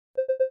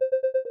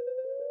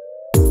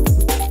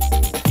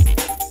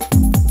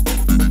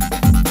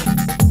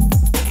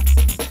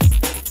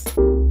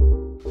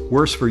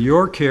worse for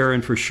your care,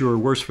 and for sure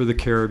worse for the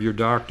care of your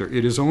doctor.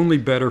 It is only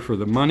better for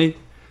the money,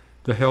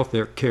 the health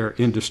care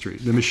industry.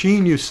 The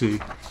machine, you see,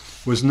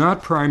 was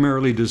not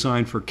primarily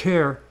designed for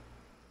care,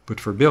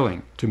 but for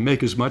billing, to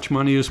make as much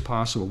money as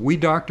possible. We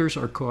doctors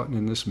are caught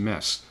in this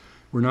mess.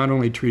 We're not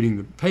only treating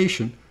the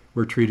patient,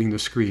 we're treating the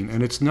screen.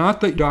 And it's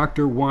not the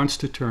doctor wants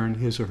to turn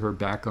his or her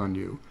back on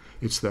you.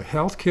 It's the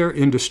healthcare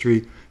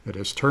industry that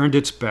has turned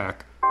its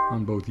back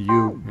on both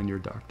you and your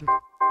doctor.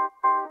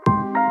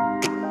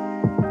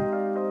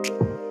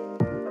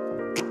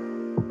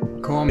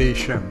 Call me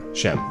Shem.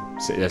 Shem.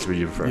 That's what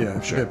you prefer. Yeah,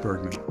 Stephen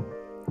Bergman.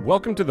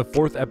 Welcome to the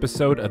 4th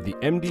episode of the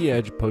MD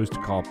Edge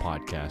Post-Call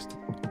podcast.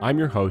 I'm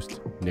your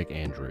host, Nick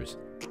Andrews.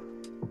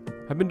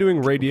 I've been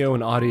doing radio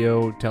and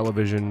audio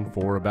television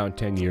for about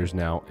 10 years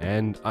now,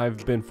 and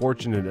I've been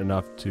fortunate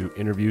enough to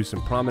interview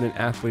some prominent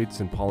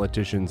athletes and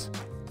politicians,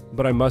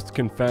 but I must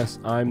confess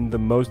I'm the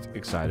most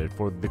excited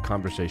for the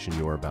conversation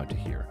you're about to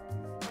hear.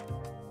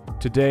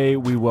 Today,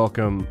 we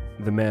welcome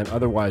the man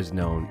otherwise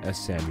known as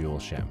Samuel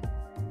Shem.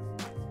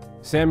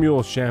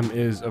 Samuel Shem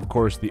is, of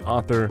course, the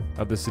author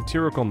of the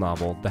satirical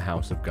novel The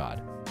House of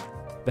God.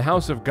 The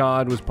House of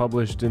God was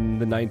published in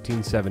the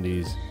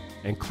 1970s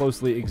and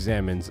closely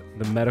examines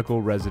the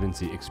medical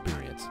residency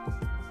experience.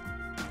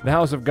 The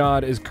House of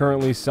God is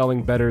currently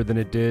selling better than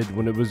it did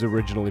when it was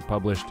originally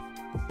published.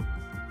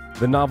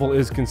 The novel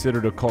is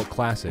considered a cult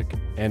classic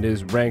and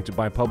is ranked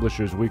by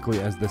Publishers Weekly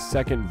as the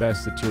second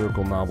best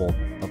satirical novel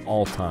of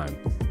all time,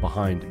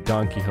 behind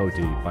Don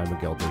Quixote by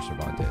Miguel de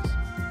Cervantes.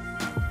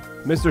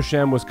 Mr.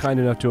 Shem was kind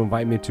enough to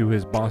invite me to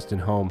his Boston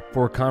home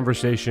for a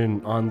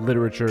conversation on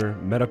literature,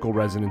 medical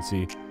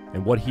residency,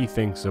 and what he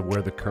thinks of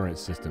where the current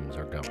systems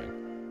are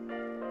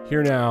going.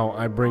 Here now,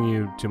 I bring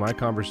you to my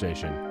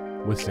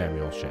conversation with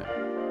Samuel Shem.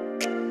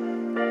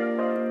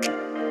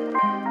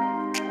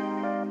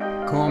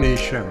 Call me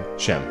Shem.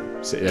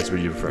 Shem. That's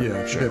what you prefer.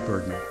 Yeah, sure. Stephen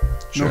Bergman.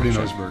 Sure, Nobody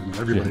sure. knows Bergman.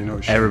 Everybody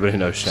knows Shem. Everybody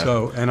knows Shem.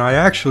 So, and I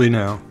actually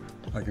now,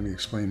 I can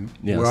explain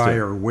let's why do it.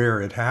 or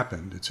where it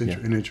happened. It's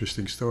an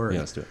interesting story.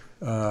 Yeah, let's do it.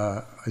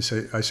 I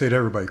say to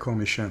everybody, call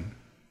me Shem.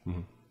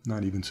 Mm-hmm.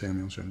 Not even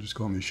Samuel Shem. Just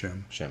call me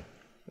Shem. Shem.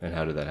 And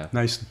how did that happen?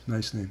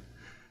 Nice name.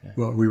 Yeah.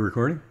 Well, are we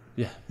recording?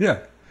 Yeah. Yeah.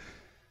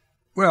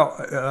 Well,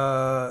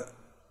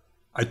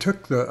 I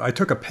took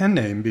a pen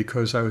name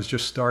because I was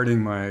just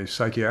starting my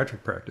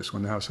psychiatric practice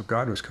when The House of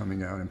God was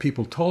coming out, and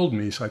people told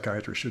me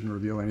psychiatrists shouldn't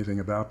reveal anything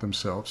about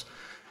themselves,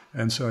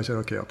 and so I said,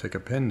 okay, I'll take a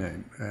pen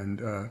name,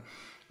 and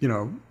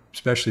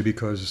especially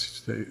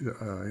because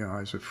I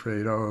was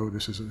afraid,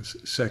 this is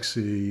a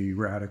sexy,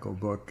 radical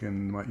book,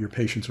 and your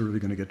patients are really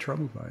going to get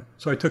troubled by it.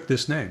 So I took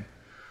this name,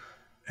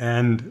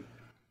 and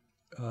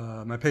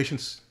my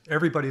patients,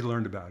 everybody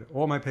learned about it.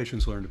 All my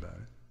patients learned about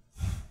it.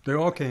 They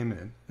all came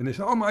in, and they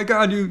said, oh my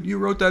God, you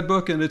wrote that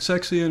book, and it's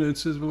sexy, and it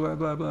says blah,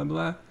 blah, blah,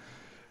 blah.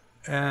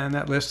 And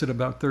that lasted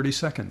about 30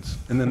 seconds.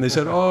 And then they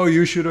said, oh,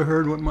 you should have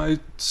heard what my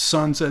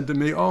son said to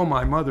me. Oh,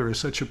 my mother is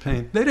such a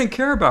pain. They didn't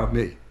care about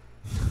me.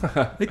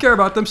 They care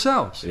about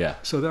themselves. Yeah.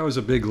 So that was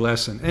a big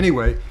lesson.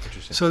 Anyway,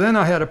 so then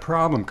I had a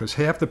problem because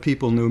half the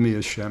people knew me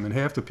as Shem and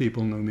half the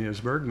people knew me as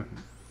Bergman.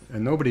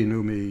 And nobody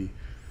knew me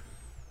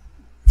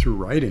through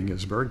writing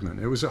as Bergman.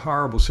 It was a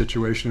horrible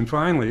situation. And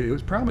finally, it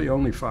was probably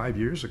only 5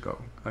 years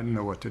ago. I didn't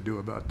know what to do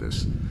about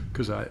this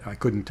because I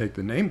couldn't take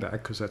the name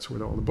back because that's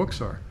where all the books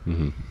are.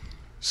 Mm-hmm.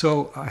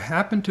 So I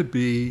happened to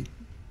be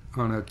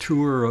on a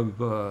tour of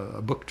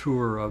a book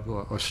tour of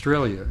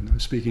Australia, and I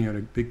was speaking at a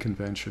big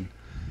convention.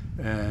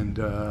 And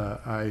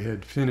I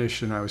had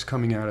finished, and I was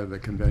coming out of the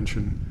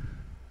convention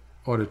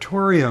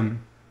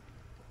auditorium,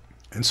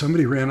 and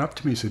somebody ran up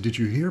to me and said, did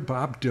you hear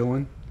Bob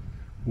Dylan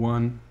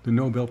won the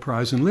Nobel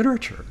Prize in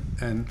Literature?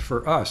 And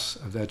for us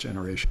of that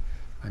generation,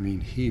 I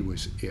mean, he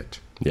was it.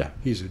 Yeah.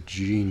 He's a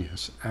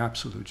genius,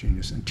 absolute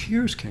genius. And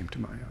tears came to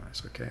my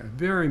eyes, okay? I'm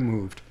very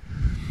moved.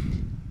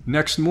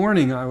 Next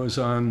morning, I was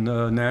on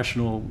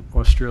national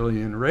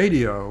Australian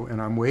radio,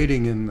 and I'm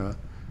waiting in the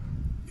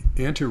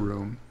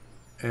anteroom,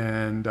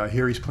 and I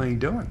hear he's playing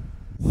Dylan,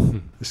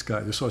 this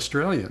guy, this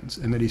Australian.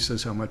 And then he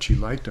says how much he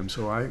liked him.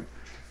 So I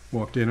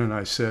walked in and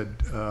I said,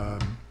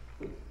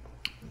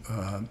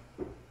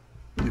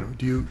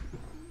 do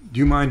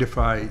you mind if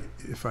I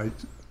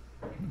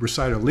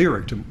recite a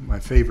lyric to my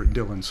favorite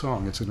Dylan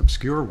song? It's an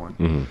obscure one.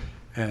 Mm-hmm.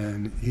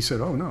 And he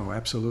said, oh, no,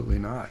 absolutely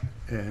not.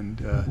 And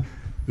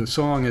the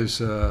song is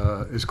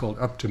called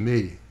Up to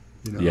Me.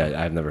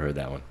 Yeah, I've never heard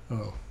that one.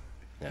 Oh.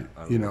 Yeah,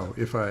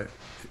 if I...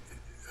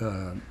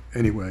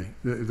 anyway,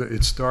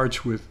 it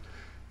starts with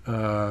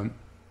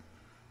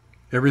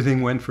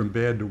everything went from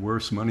bad to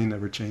worse. Money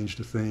never changed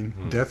a thing.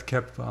 Mm. Death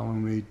kept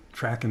following me,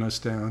 tracking us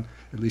down.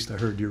 At least I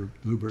heard your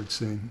bluebird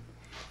sing.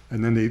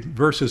 And then the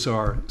verses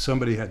are,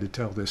 somebody had to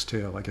tell this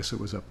tale. I guess it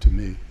was up to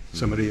me.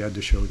 Somebody had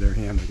to show their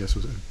hand. I guess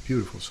it was a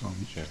beautiful song.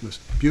 Sure.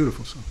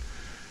 Beautiful song.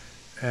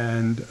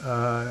 And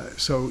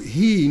so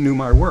he knew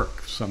my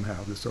work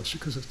somehow,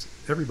 because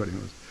everybody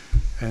knows.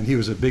 And he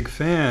was a big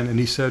fan. And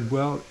he said,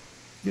 well,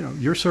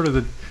 you're sort of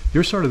the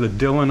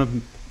Dylan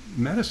of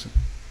medicine.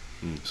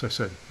 So I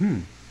said,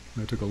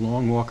 And I took a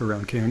long walk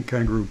around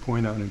Kangaroo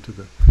Point out into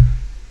the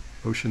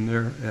Ocean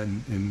there,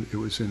 and it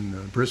was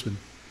in Brisbane.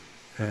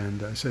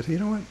 And I said, you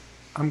know what?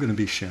 I'm going to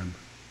be Shem.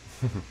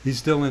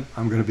 He's Dylan.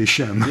 I'm going to be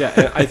Shem. Yeah,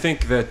 and I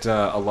think that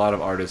a lot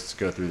of artists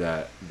go through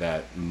that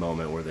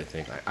moment where they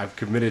think, I've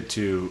committed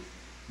to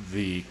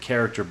the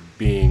character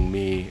being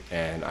me,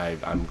 and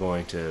I'm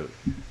going to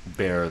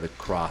bear the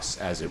cross,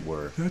 as it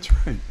were. That's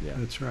right. Yeah,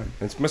 that's right.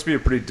 It must be a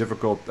pretty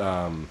difficult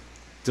thing.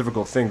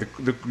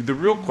 The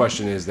real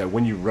question is that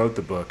when you wrote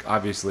the book,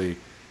 obviously,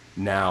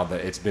 now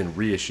that it's been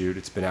reissued,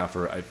 it's been out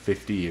for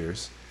 50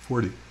 years.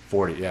 40,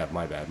 yeah,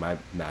 my bad. My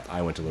math.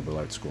 I went to liberal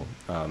arts school.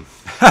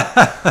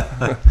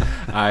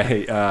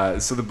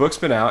 So the book's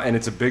been out, and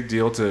it's a big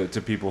deal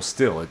to people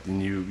still.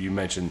 And you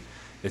mentioned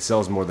it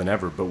sells more than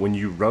ever. But when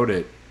you wrote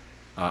it,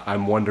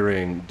 I'm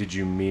wondering, did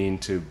you mean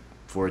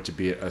for it to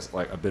be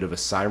like a bit of a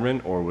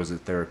siren, or was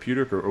it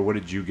therapeutic, or what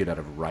did you get out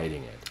of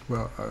writing it?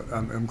 Well,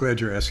 I'm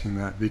glad you're asking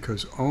that,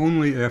 because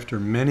only after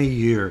many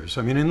years,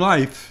 I mean, in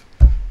life,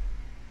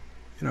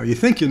 you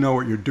think you know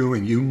what you're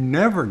doing. You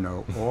never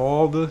know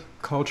all the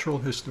cultural,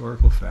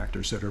 historical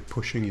factors that are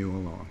pushing you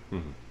along,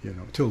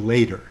 till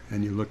later,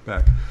 and you look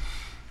back.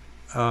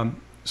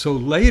 So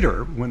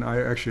later, when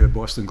a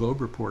Boston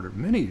Globe reporter,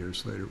 many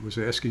years later, was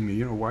asking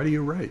me, why do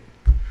you write?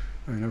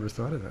 I never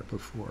thought of that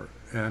before.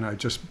 And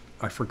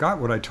I forgot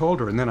what I told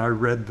her, and then I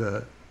read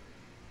the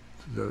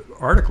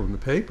article in the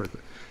paper.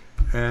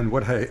 And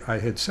what I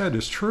had said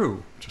is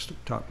true, just off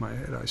the top of my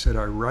head. I said,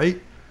 I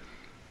write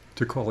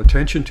to call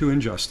attention to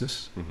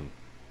injustice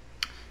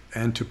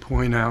and to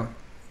point out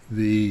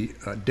the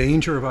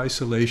danger of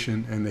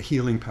isolation and the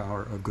healing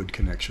power of good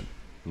connection.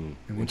 And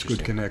what's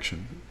good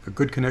connection? A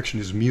good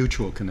connection is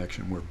mutual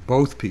connection, where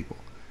both people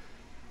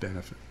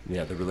benefit.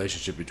 Yeah, the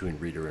relationship between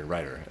reader and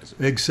writer.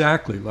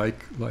 Exactly, like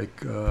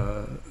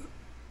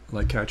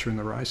Catcher in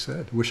the Rye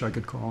said. Wish I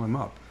could call him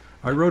up.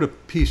 I wrote a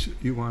piece.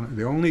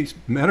 The only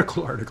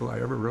medical article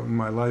I ever wrote in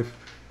my life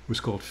was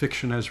called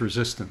 "Fiction as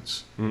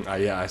Resistance."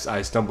 Yeah,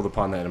 I stumbled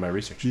upon that in my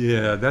research.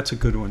 Yeah, that's a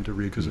good one to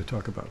read, because I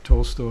talk about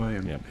Tolstoy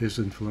and his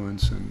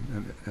influence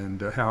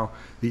and how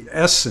the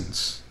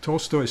essence.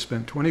 Tolstoy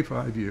spent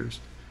 25 years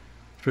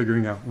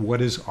figuring out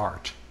what is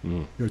art.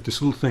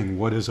 This little thing,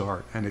 what is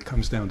art? And it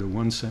comes down to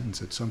one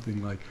sentence. It's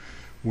something like,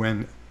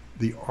 when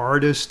the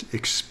artist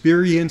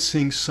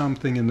experiencing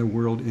something in the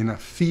world in a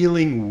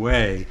feeling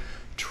way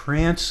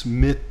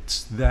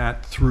transmits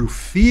that through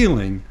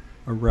feeling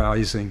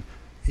arising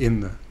in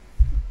the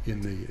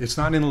it's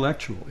not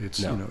intellectual, it's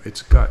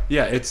it's gut.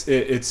 Yeah,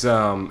 it's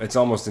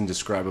almost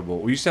indescribable.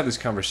 We used to have these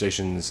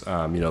conversations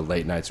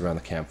late nights around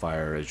the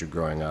campfire as you're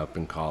growing up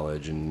in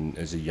college and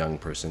as a young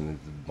person,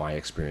 my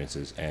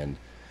experiences. And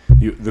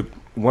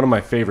one of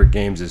my favorite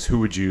games is, who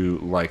would you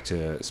like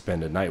to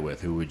spend a night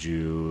with? Who would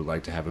you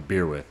like to have a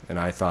beer with? And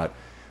I thought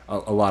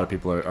a lot of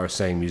people are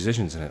saying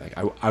musicians, and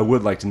I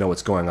would like to know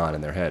what's going on in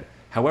their head.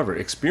 However,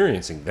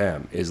 experiencing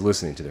them is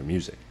listening to their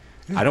music.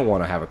 I don't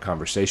want to have a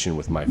conversation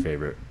with my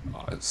favorite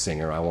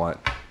singer. I want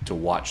to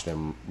watch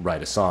them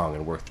write a song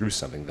and work through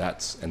something.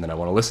 And then I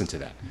want to listen to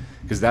that,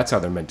 because that's how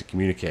they're meant to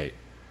communicate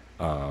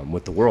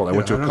with the world. I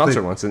went to a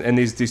concert once, and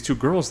these two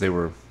girls, they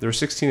were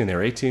 16 and they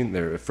were 18.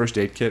 They're a First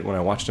Aid Kit when I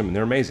watched them, and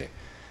they're amazing.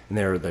 And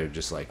they're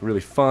just like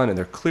really fun, and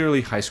they're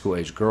clearly high school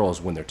age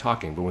girls when they're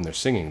talking, but when they're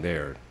singing,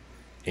 they're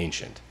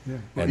ancient. Yeah,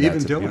 well, even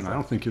Dylan. I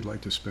don't think you'd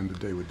like to spend a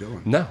day with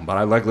Dylan. No, but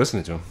I like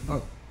listening to him.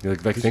 Oh.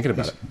 Like thinking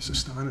about it. It's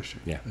astonishing.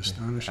 Yeah,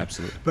 astonishing.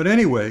 Absolutely. But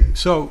anyway,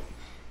 so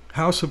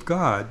House of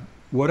God,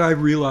 what I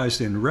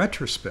realized in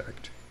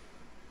retrospect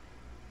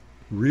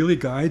really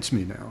guides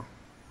me now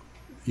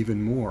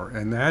even more,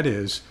 and that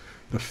is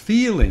the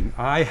feeling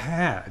I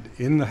had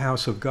in the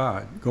House of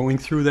God going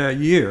through that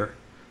year,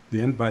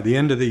 by the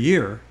end of the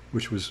year,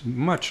 which was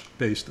much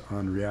based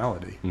on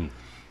reality.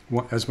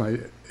 As my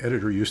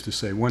editor used to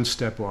say, one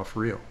step off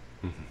real.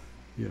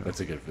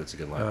 That's a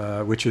good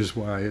line. Which is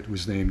why it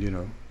was named,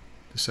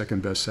 the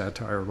second best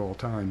satire of all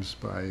times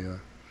by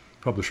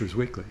Publishers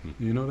Weekly.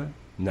 You know that?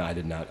 No, I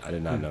did not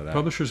know that.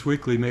 Publishers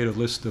Weekly made a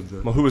list of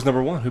the... Well, who was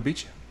number one? Who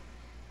beat you?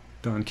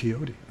 Don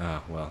Quixote.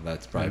 Ah, well,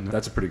 that's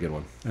a pretty good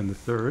one. And the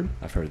third?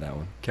 I've heard that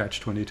one.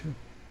 Catch-22.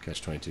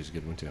 Catch-22 is a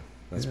good one, too.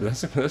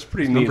 That's a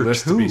pretty neat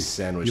list to be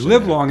sandwiched. You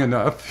live long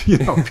enough,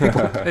 people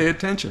pay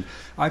attention.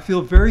 I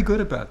feel very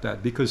good about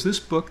that, because this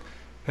book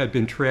had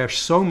been trashed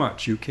so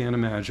much, you can't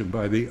imagine,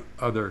 by the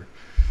other...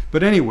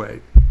 But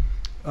anyway...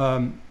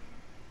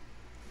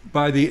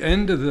 by the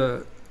end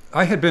of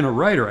I had been a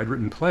writer. I'd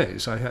written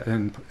plays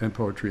and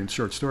poetry and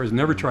short stories.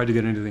 Never tried to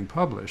get anything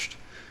published.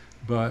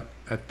 But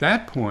at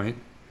that point,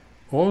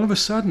 all of a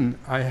sudden,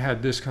 I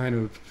had this kind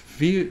of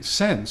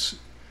sense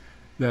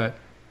that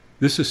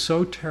this is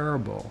so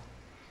terrible.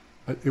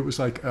 It was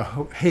like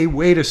a, hey,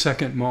 wait a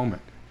second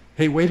moment.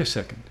 Hey, wait a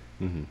second.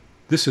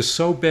 This is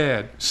so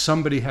bad.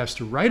 Somebody has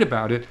to write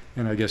about it,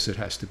 and I guess it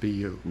has to be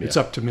you. Yeah. It's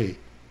up to me.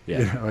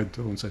 Yeah. I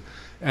told him so.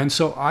 And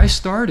so I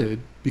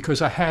started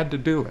because I had to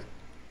do it.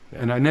 Yeah.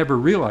 And I never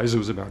realized it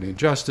was about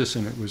injustice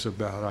and it was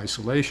about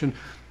isolation.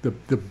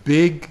 The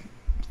big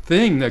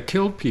thing that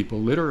killed people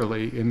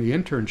literally in the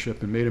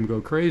internship and made them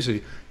go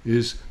crazy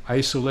is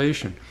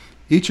isolation.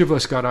 Each of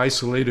us got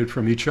isolated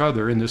from each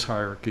other in this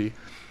hierarchy.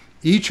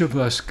 Each of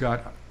us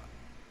got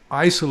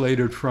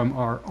isolated from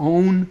our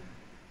own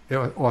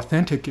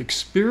authentic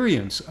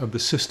experience of the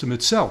system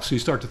itself. So you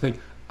start to think,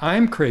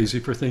 I'm crazy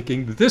for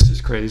thinking that this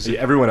is crazy. Yeah,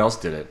 everyone else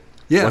did it.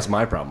 Yeah. What's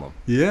my problem?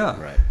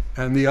 Yeah. Right.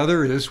 And the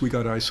other is we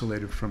got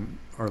isolated from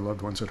our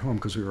loved ones at home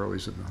because we were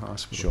always in the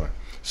hospital. Sure.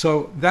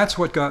 So that's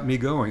what got me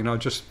going. And I'll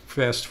just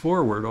fast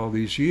forward all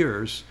these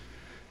years.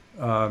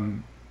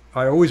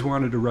 I always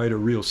wanted to write a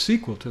real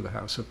sequel to the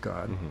House of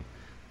God,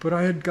 but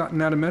I had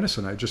gotten out of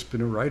medicine. I'd just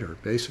been a writer,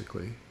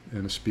 basically.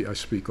 And I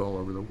speak all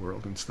over the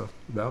world and stuff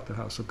about the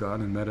House of God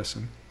and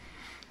medicine.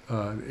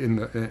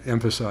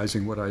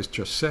 Emphasizing what I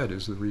just said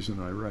is the reason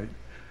I write,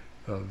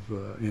 of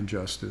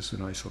injustice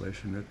and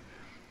isolation,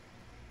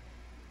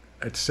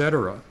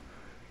 etc.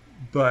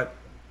 But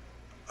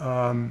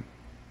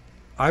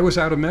I was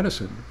out of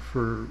medicine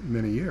for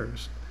many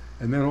years.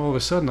 And then all of a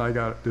sudden I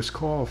got this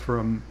call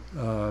from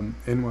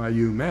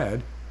NYU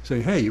Med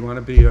saying, hey, you want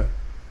to be a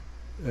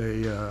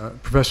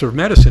professor of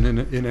medicine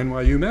in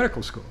NYU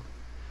Medical School?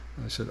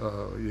 I said,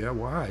 oh, yeah,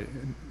 why?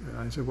 And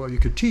I said, well, you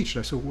could teach.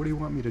 And I said, what do you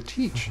want me to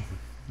teach?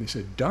 They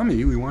said,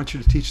 dummy, we want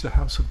you to teach the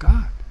House of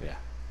God. Yeah.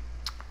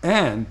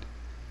 And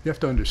you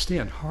have to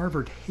understand,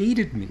 Harvard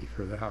hated me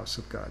for the House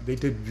of God. They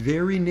did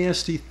very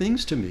nasty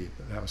things to me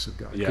at the House of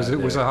God because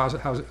it was a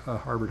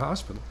Harvard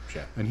hospital.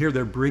 Sure. And here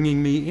they're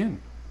bringing me in.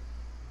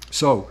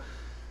 So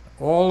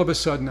all of a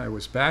sudden I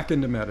was back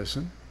into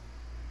medicine,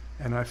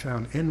 and I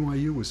found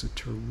NYU was a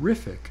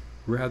terrific,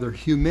 rather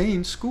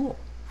humane school,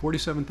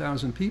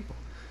 47,000 people.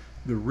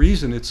 The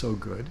reason it's so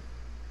good,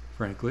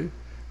 frankly,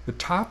 the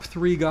top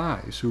 3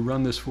 guys who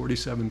run this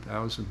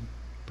 47,000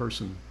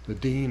 person, the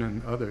dean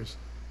and others,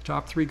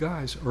 top 3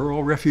 guys are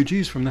all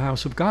refugees from the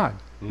House of God.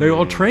 They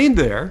all trained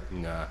there.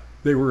 Nah.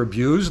 They were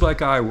abused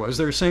like I was.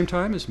 They were the same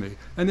time as me.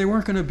 And they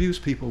weren't going to abuse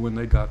people when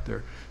they got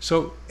there.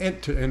 So,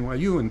 and to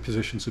NYU in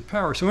positions of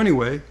power. So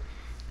anyway,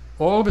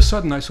 all of a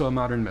sudden I saw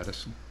modern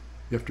medicine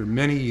after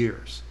many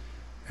years.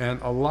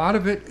 And a lot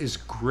of it is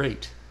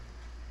great.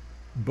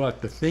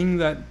 But the thing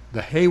that,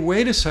 the hey,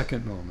 wait a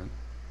second moment,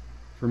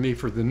 for me,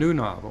 for the new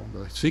novel,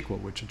 the sequel,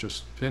 which I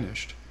just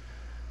finished,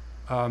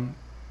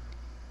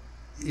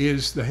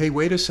 is the hey,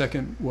 wait a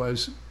second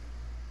was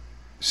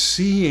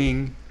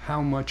seeing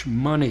how much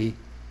money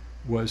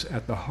was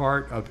at the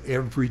heart of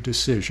every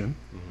decision,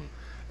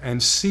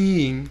 and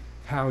seeing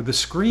how the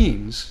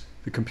screens,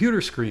 the computer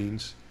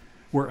screens,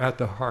 were at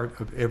the heart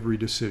of every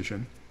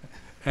decision,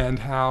 and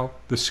how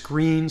the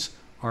screens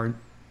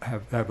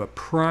have a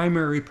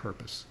primary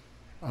purpose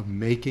of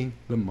making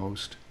the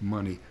most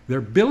money.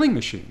 They're billing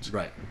machines.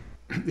 Right.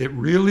 It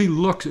really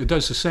looks, it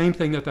does the same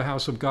thing that the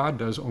House of God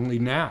does, only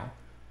now.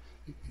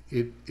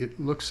 It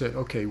looks at,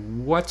 okay,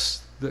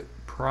 what's the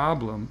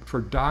problem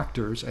for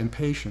doctors and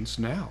patients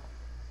now?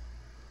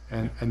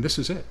 And this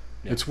is it.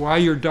 Yeah. It's why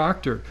your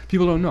doctor,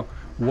 people don't know,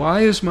 why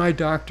is my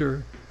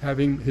doctor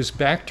having his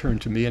back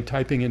turned to me and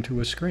typing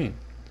into a screen?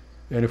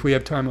 And if we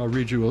have time, I'll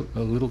read you a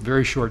little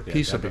very short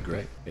piece of it.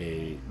 That'd be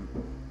great.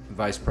 A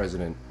vice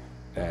president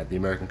at the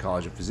American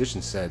College of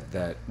Physicians said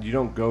that you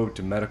don't go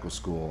to medical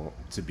school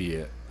to be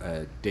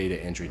a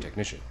data entry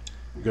technician.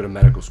 You go to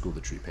medical school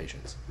to treat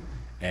patients.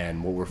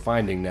 And what we're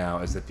finding now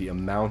is that the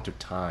amount of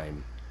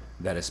time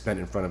that is spent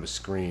in front of a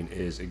screen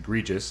is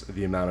egregious.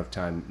 The amount of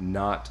time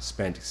not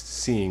spent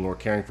seeing or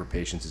caring for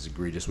patients is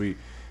egregious. We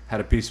had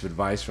a piece of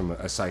advice from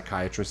a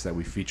psychiatrist that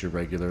we feature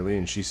regularly,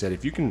 and she said,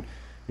 if you can,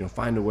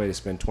 find a way to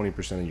spend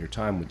 20% of your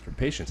time with your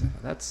patients,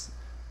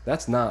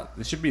 that's not,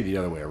 it should be the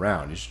other way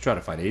around. You should try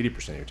to find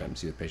 80% of your time to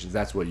see the patients.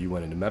 That's what you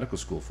went into medical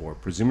school for,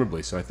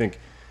 presumably. So I think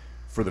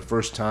for the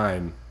first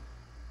time,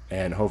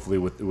 and hopefully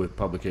with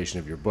publication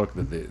of your book,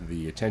 that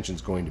the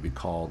attention's going to be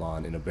called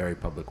on in a very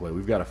public way.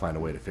 We've got to find a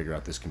way to figure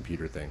out this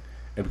computer thing.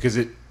 And because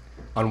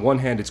on one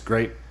hand, it's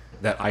great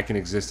that I can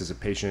exist as a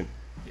patient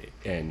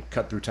and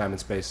cut through time and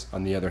space.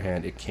 On the other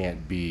hand, it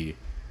can't be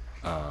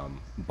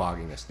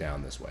bogging us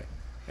down this way.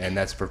 And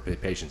that's for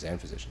patients and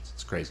physicians.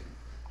 It's crazy.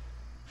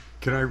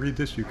 Can I read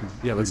this? You can.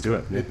 Yeah, let's do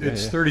it.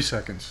 It's 30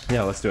 seconds.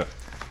 Yeah, let's do it.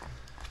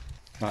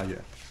 Not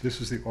yet. This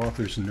is the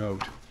author's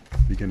note,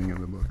 beginning of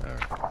the book.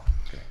 All right.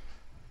 Okay.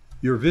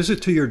 Your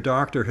visit to your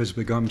doctor has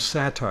become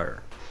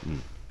satire.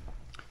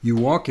 You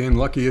walk in,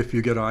 lucky if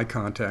you get eye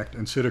contact,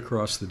 and sit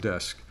across the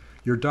desk.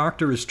 Your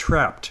doctor is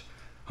trapped,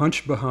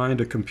 hunched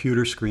behind a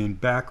computer screen,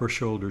 back or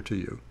shoulder to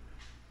you.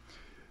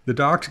 The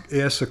doc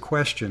asks a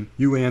question,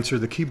 you answer,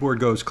 the keyboard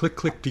goes click,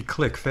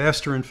 click-de-click,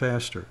 faster and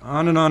faster.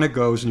 On and on it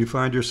goes, and you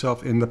find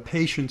yourself in the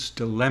patient's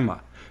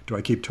dilemma. Do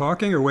I keep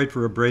talking or wait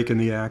for a break in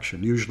the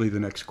action? Usually the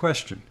next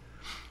question.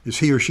 Is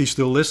he or she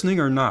still listening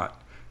or not?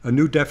 A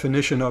new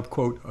definition of,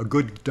 quote, a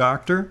good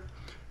doctor,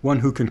 one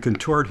who can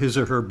contort his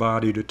or her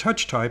body to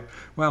touch type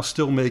while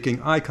still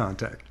making eye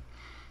contact.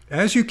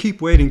 As you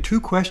keep waiting,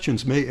 2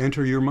 questions may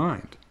enter your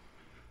mind.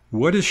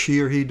 What is she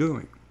or he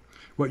doing?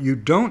 What you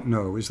don't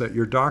know is that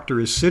your doctor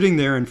is sitting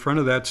there in front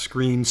of that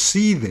screen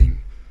seething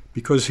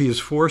because he is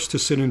forced to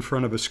sit in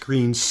front of a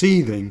screen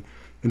seething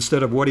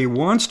instead of what he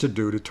wants to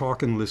do to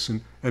talk and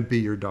listen and be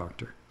your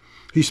doctor.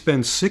 He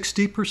spends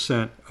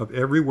 60% of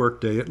every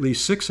workday at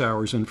least 6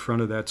 hours in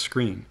front of that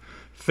screen.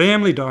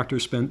 Family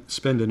doctors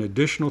spend an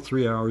additional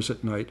 3 hours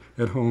at night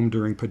at home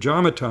during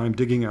pajama time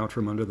digging out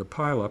from under the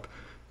pileup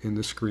in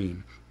the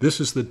screen. This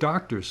is the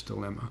doctor's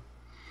dilemma.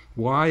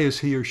 Why is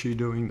he or she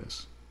doing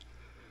this?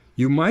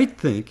 You might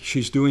think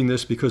she's doing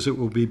this because it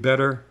will be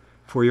better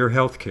for your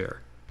health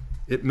care.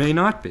 It may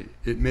not be.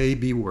 It may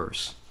be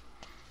worse.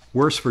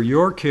 Worse for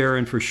your care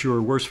and for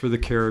sure worse for the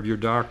care of your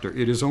doctor.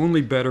 It is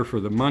only better for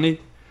the money,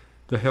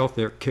 the health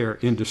care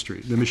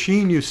industry. The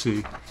machine you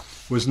see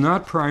was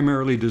not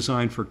primarily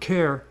designed for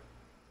care,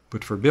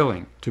 but for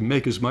billing, to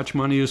make as much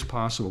money as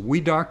possible.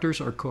 We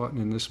doctors are caught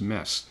in this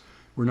mess.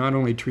 We're not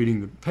only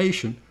treating the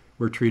patient,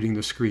 we're treating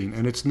the screen.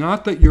 And it's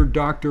not that your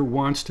doctor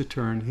wants to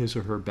turn his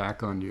or her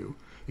back on you.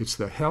 It's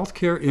the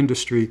healthcare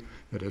industry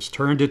that has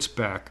turned its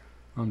back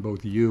on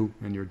both you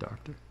and your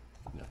doctor.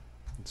 Yeah.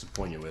 It's a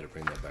poignant way to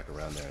bring that back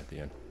around there at the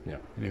end. Yeah.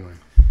 Anyway.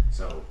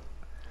 So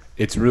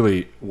it's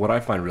really, what I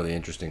find really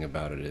interesting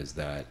about it is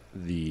that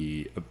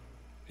the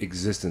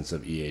existence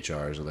of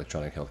EHRs,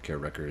 electronic healthcare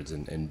records,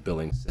 and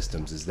billing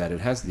systems is that it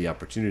has the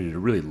opportunity to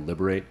really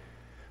liberate,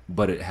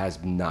 but it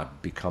has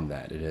not become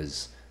that. It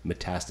has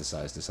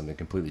metastasized to something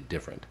completely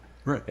different.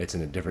 Right. It's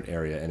in a different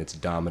area, and it's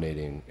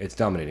dominating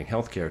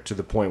healthcare to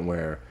the point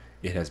where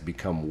it has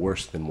become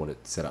worse than what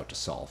it set out to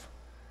solve.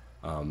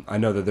 I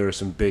know that there are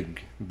some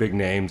big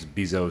names,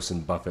 Bezos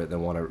and Buffett, that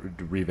want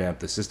to revamp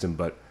the system,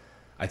 but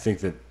I think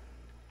that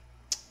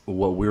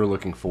what we're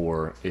looking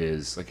for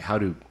is, like, how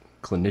do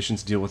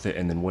clinicians deal with it,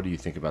 and then what do you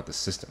think about the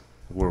system?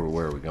 Where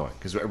are we going?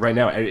 Because right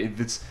now,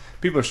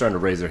 people are starting to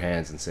raise their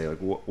hands and say, like,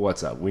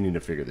 what's up? We need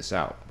to figure this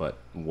out. But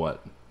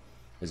what?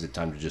 Is it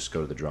time to just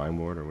go to the drawing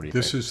board, or what do you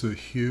think? This is the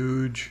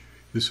huge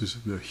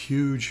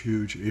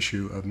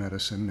issue of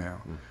medicine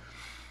now.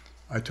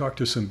 I talked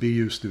to some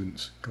BU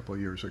students a couple of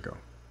years ago.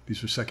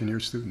 These are second-year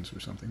students or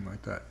something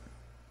like that.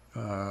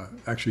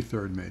 Actually,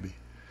 third maybe.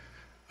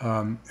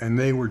 And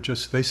they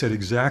said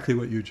exactly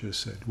what you just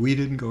said. We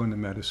didn't go into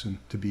medicine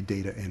to be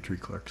data entry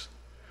clerks.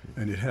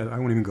 And I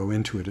won't even go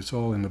into it. It's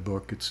all in the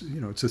book. It's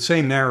the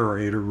same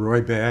narrator,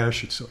 Roy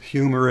Bash. It's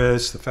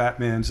humorous. The fat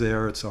man's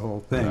there. It's the whole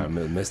thing. I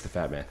missed the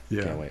fat man.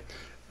 Yeah. Can't wait.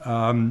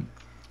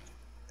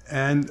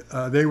 And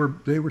they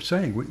were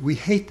saying, we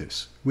hate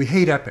this. We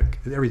hate Epic.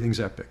 Everything's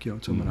Epic.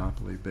 It's a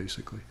monopoly,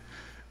 basically.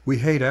 We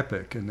hate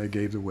Epic, and they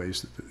gave the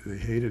ways that they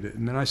hated it.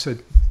 And then I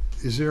said,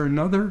 is there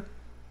another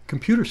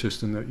computer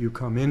system that you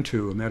come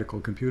into, a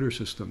medical computer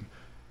system,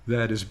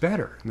 that is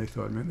better? And they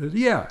thought,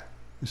 yeah.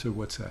 I said,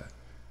 what's that?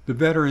 The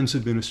Veterans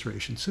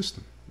Administration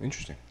System.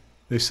 Interesting.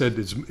 They said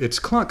it's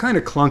kind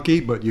of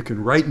clunky, but you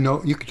can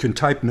you can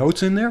type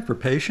notes in there for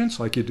patients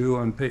like you do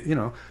on,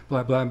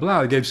 blah, blah, blah.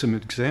 I gave some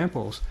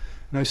examples.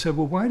 And I said,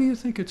 well, why do you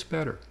think it's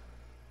better?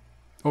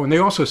 Oh, and they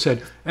also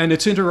said, and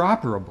it's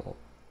interoperable.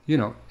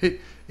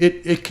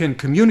 It can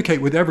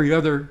communicate with every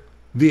other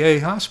VA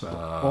hospital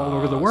all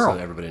over the world.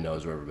 So everybody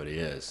knows where everybody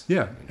is.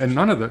 Yeah, and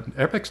none of the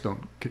Epics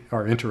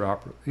are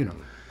interoperable,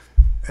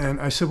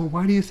 And I said, well,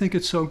 why do you think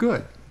it's so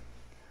good?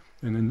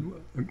 And then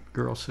a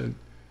girl said,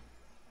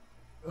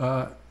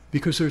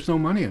 because there's no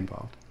money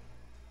involved.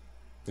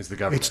 It's the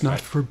government. It's not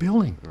for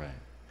billing. Right.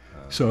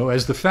 So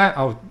as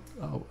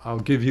I'll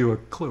give you a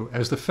clue.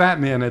 As the fat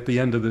man at the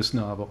end of this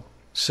novel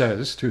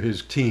says to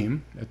his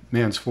team at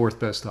man's fourth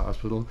best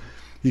hospital,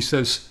 he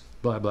says,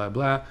 blah, blah,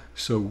 blah,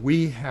 so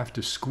we have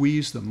to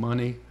squeeze the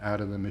money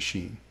out of the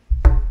machine.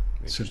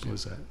 Simple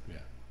as that.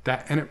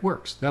 Yeah. And it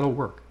works. That'll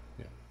work.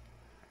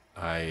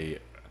 Yeah.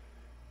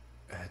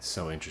 That's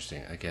so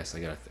interesting. I guess I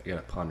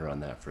gotta ponder on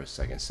that for a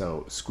second.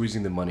 So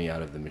squeezing the money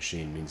out of the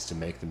machine means to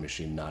make the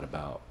machine not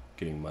about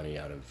getting money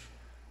out of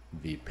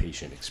the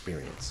patient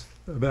experience.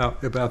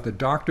 About the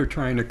doctor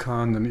trying to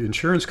con the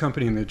insurance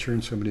company and the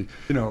insurance company,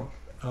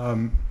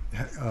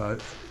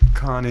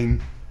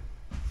 conning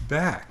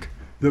back.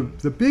 The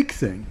big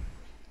thing,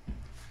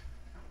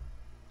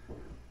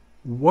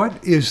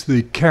 what is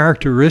the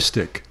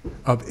characteristic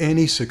of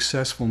any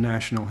successful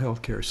national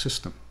healthcare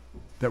system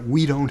that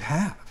we don't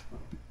have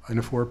in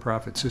a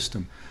for-profit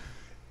system?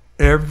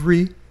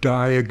 Every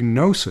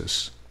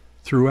diagnosis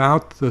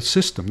throughout the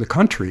system, the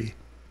country,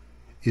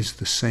 is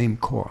the same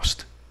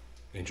cost.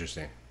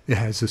 Interesting. It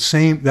has the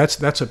same,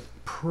 that's a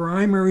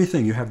primary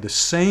thing. You have the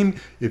same,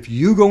 if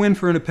you go in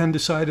for an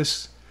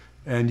appendicitis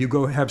and you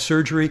go have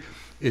surgery,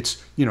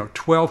 it's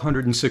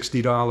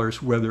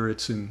 $1,260, whether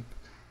it's in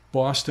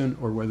Boston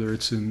or whether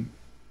it's in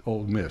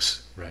Ole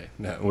Miss. Right,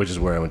 no, which is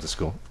where I went to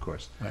school, of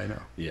course. I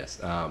know.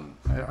 Yes. I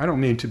don't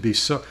mean to be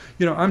so,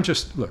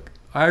 look,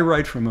 I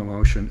write from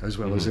emotion as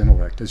well as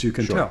intellect, as you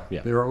can tell.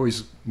 Yeah. They're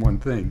always one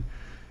thing.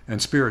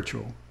 And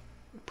spiritual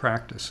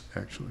practice,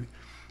 actually.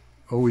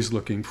 Always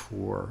looking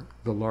for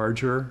the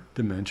larger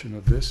dimension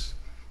of this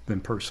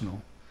than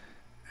personal.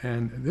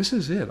 And this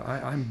is it.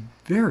 I'm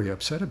very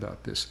upset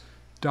about this.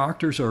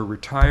 Doctors are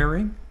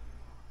retiring.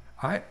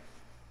 I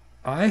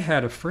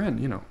had a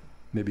friend,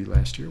 maybe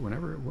last year,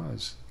 whenever it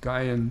was,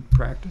 guy in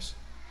practice.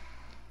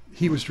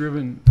 He was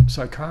driven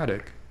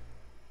psychotic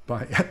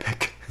by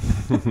Epic.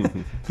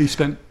 He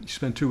spent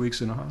 2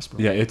 weeks in a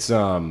hospital. Yeah, it's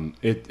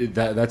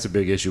that's a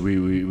big issue.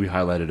 We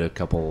highlighted a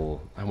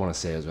couple. I want to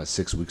say it was about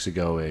 6 weeks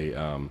ago.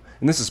 And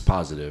this is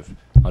positive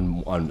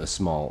on a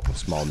small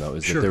note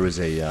is that there was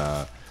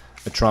a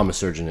trauma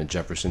surgeon at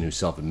Jefferson who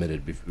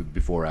self-admitted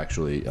before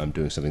actually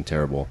doing something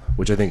terrible,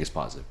 which I think is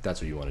positive.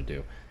 That's what you want to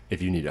do.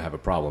 If you need to have a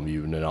problem,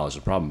 you acknowledge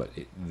the problem. But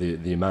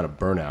the amount of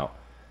burnout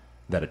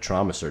that a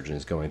trauma surgeon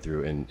is going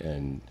through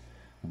and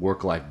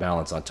work-life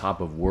balance on top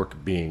of work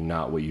being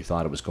not what you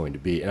thought it was going to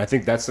be. And I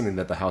think that's something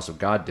that the House of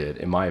God did,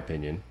 in my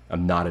opinion.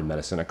 I'm not in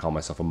medicine. I call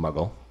myself a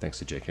muggle, thanks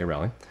to J.K.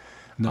 Rowling.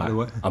 Not a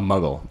what? A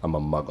muggle. I'm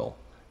a muggle.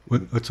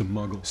 What's a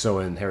muggle? So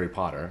in Harry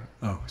Potter,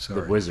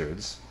 the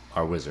wizards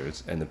are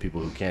wizards, and the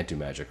people who can't do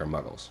magic are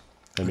muggles.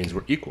 That means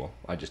we're equal.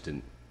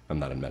 I'm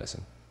not in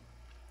medicine.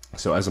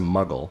 So as a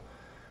muggle,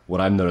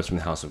 what I've noticed from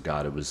the House of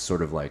God, it was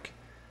sort of like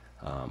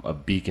a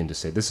beacon to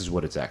say, this is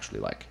what it's actually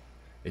like.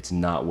 It's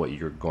not what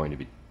you're going to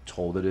be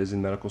told it is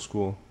in medical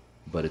school,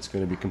 but it's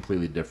going to be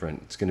completely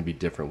different. It's going to be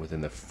different within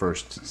the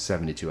first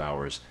 72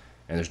 hours,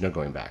 and there's no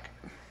going back.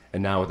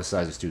 And now with the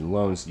size of student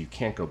loans, you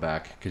can't go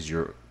back because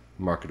your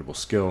marketable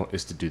skill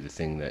is to do the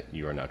thing that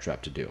you are now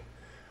trapped to do.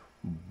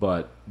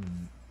 But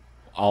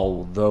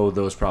although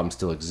those problems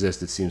still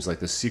exist, it seems like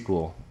the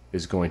sequel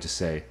is going to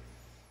say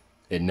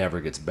it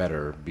never gets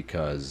better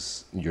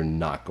because you're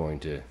not going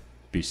to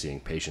be seeing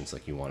patients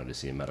like you wanted to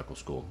see in medical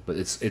school. But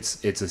it's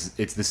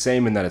the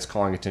same in that it's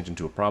calling attention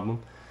to a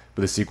problem,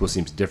 but the sequel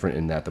seems different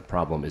in that the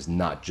problem is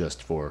not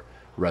just for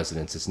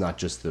residents. It's not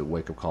just the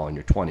wake-up call in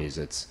your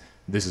 20s.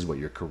 This is what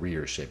your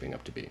career is shaping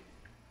up to be.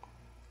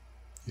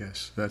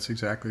 Yes, that's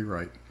exactly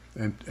right.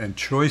 And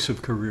choice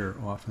of career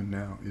often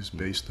now is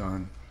based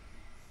on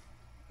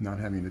not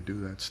having to do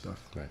that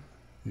stuff. Right.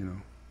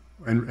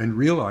 And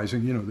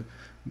realizing,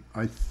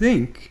 I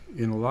think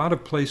in a lot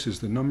of places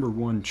the number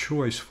one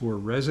choice for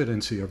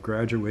residency of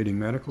graduating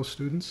medical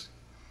students,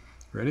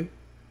 ready?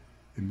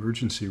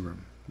 Emergency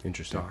room.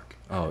 Interesting. Doc.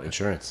 Oh,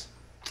 insurance.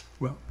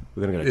 Well,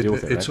 we're going to deal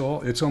with it.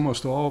 It's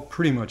almost all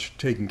pretty much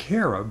taken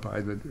care of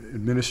by the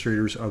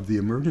administrators of the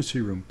emergency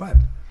room, but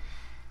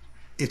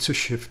it's a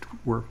shift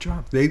work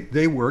job.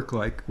 They work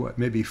like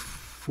maybe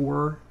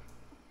 4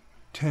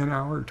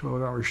 10-hour,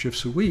 12-hour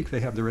shifts a week.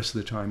 They have the rest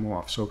of the time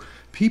off. So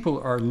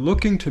people are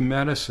looking to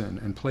medicine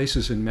and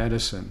places in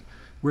medicine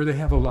where they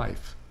have a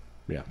life,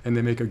 and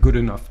they make a good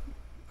enough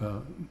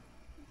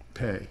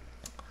pay.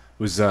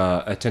 Was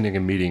attending a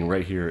meeting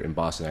right here in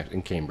Boston,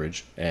 in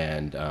Cambridge,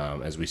 and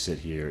as we sit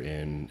here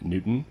in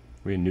Newton,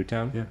 we're in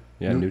Newtown?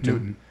 Yeah,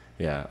 Newton.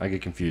 Yeah, I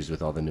get confused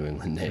with all the New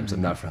England names.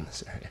 I'm not from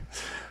this area.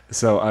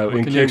 So what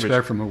in can Cambridge, you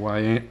expect from a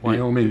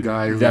Wyoming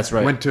guy who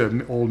went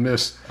to Ole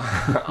Miss?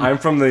 I'm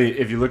from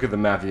if you look at the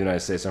map of the United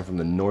States, I'm from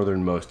the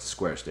northernmost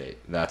square state.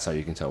 That's how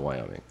you can tell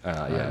Wyoming.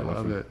 I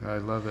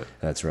love it.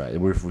 That's right.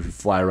 We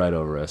fly right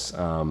over us.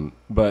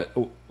 But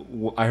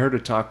I heard a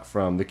talk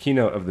from the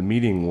keynote of the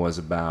meeting was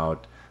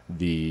about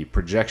the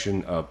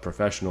projection of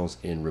professionals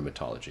in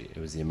rheumatology. It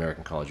was the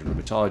American College of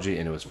Rheumatology,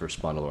 and it was for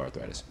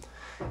spondyloarthritis.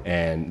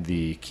 And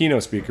the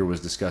keynote speaker was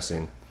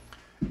discussing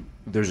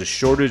there's a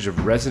shortage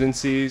of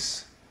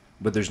residencies,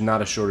 but there's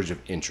not a shortage of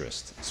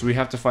interest. So we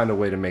have to find a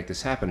way to make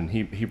this happen. And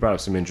he brought up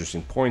some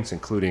interesting points,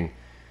 including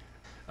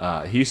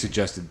he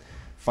suggested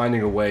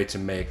finding a way to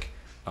make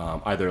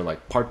either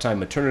like part-time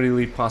maternity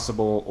leave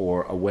possible,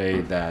 or a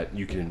way that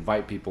you can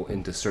invite people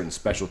into certain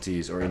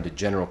specialties or into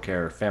general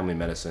care, family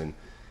medicine,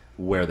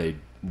 where they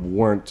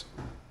weren't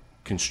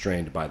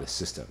constrained by the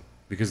system.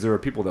 Because there are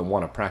people that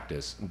want to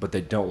practice, but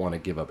they don't want to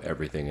give up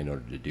everything in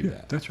order to do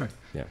that. That's right.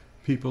 Yeah.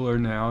 People are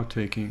now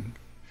taking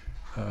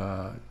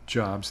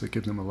jobs that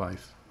give them a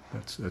life.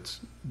 But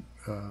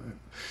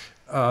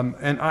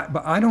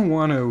I don't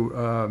want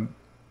to.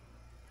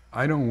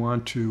 I don't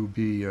want to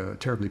be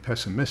terribly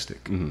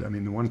pessimistic. Mm-hmm. I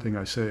mean, the one thing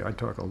I say, I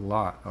talk a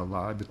lot.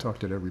 I've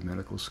talked at every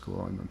medical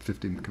school and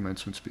 50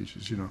 commencement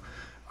speeches.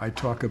 I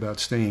talk about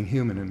staying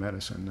human in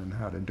medicine and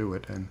how to do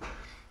it. And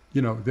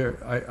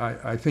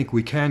I think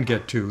we can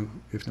get to,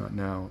 if not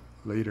now,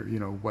 later.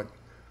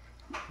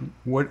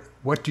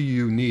 What do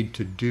you need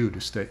to do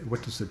to stay?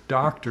 What does the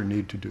doctor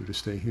need to do to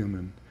stay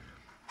human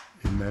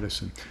in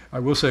medicine? I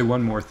will say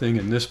one more thing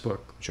in this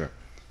book. Sure.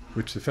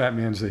 Which the fat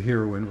man's the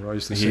hero and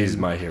Roy's the same. He's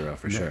my hero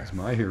for sure. He's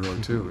my hero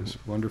too. It's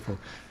wonderful.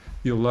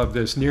 You'll love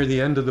this. Near the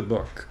end of the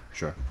book,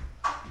 sure,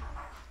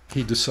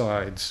 he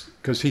decides,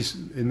 because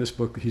in this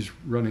book he's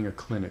running a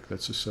clinic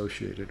that's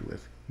associated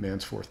with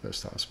man's fourth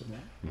best hospital.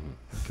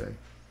 Mm-hmm. Okay,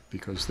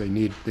 because they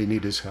need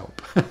his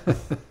help.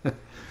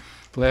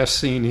 Last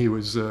scene, he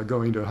was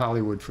going to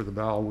Hollywood for the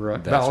bowel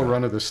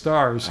run of the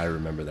stars. I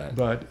remember that.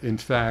 But in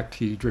fact,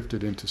 he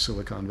drifted into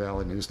Silicon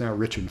Valley and is now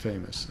rich and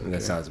famous. Okay?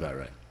 That sounds about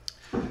right.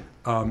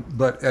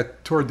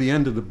 But toward the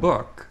end of the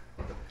book,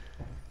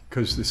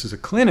 because this is a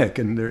clinic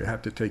and they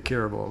have to take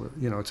care of all,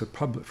 it's a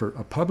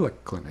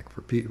public clinic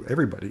for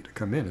everybody to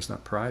come in. It's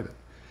not private.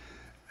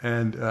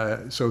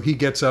 And so he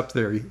gets up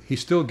there. He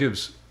still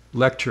gives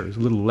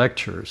little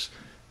lectures,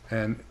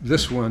 And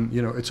this one,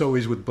 it's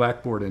always with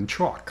blackboard and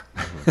chalk.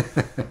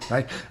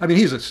 Right? I mean,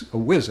 he's a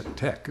whiz at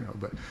tech,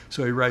 but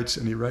so he writes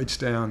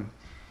down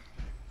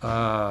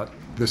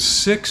the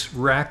 6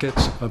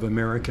 rackets of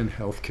American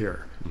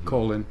healthcare,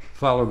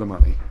 follow the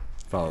money.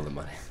 Follow the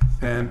money.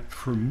 And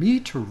for me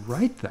to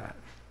write that,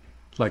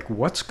 like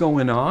what's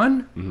going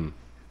on,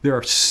 there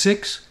are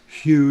 6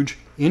 huge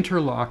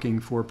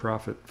interlocking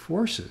for-profit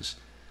forces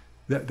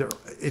that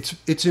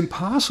it's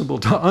impossible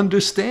to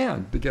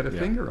understand, to get a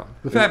finger on.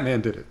 The fat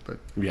man did it, but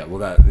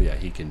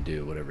he can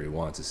do whatever he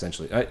wants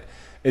essentially.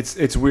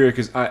 It's weird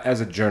because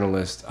as a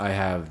journalist, I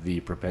have the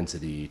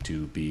propensity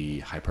to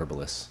be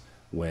hyperbolous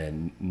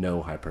when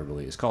no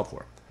hyperbole is called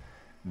for.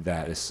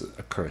 That is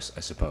a curse,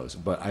 I suppose.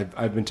 But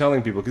I've been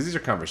telling people, because these are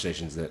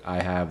conversations that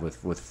I have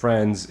with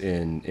friends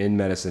in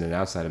medicine and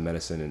outside of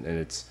medicine, and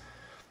it's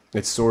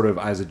sort of,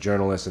 as a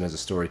journalist and as a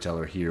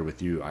storyteller here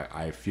with you,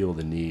 I feel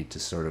the need to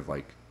sort of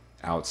like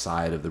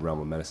outside of the realm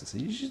of medicine. So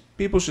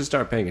people should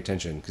start paying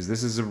attention, because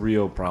this is a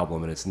real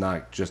problem, and it's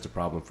not just a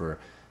problem for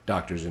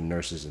doctors and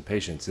nurses and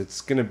patients.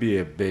 It's going to be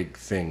a big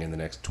thing in the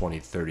next 20,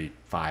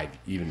 35,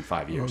 even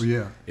 5 years. Oh,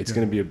 yeah. It's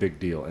going to be a big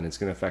deal, and it's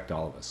going to affect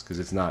all of us, because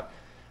it's not,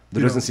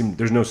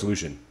 there's no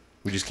solution.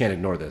 We just can't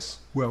ignore this.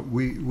 Well,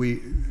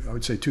 I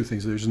would say 2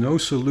 things. There's no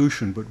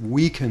solution, but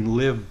we can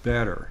live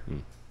better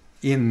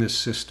in this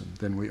system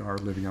than we are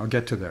living. I'll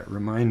get to that.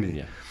 Remind me.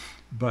 Yeah.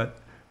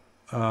 But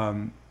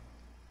the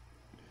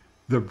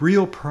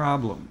real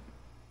problem,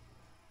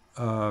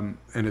 and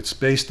it's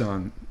based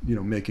on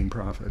making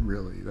profit.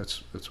 Really,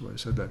 that's why I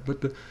said that.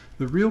 But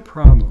the real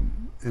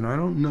problem, and I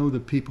don't know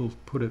that people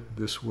put it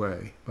this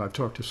way, but I've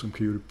talked to some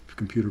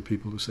computer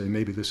people who say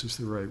maybe this is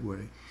the right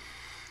way,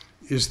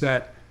 is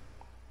that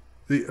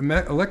the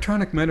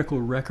electronic medical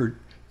record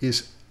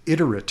is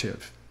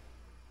iterative.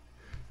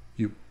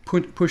 You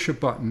push a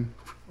button,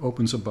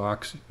 opens a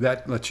box,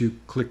 that lets you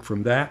click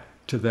from that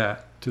to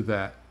that to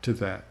that to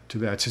that to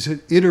that. It's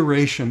an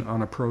iteration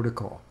on a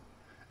protocol,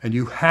 and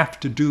you have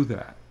to do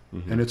that.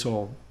 And it's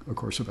all, of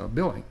course, about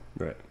billing.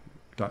 Right.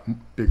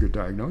 Bigger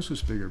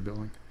diagnosis, bigger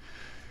billing.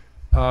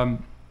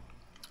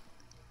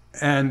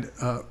 And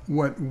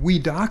what we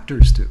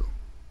doctors do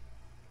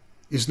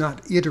is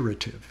not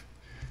iterative.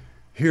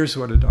 Here's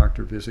what a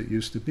doctor visit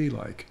used to be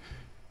like.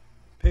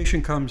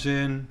 Patient comes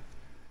in,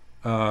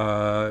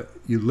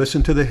 you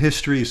listen to the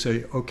history, you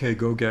say, okay,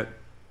 go get,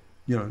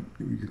 I'm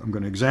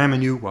going to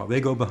examine you. While they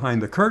go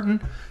behind the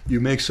curtain,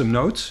 you make some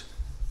notes.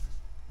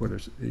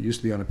 It used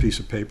to be on a piece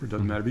of paper,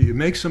 doesn't matter, but you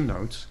make some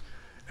notes,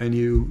 and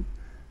then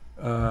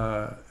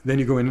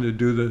you go in to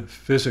do the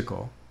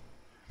physical,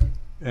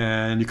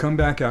 and you come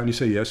back out and you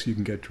say, yes, you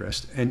can get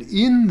dressed. And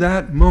in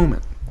that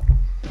moment,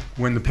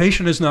 when the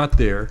patient is not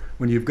there,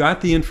 when you've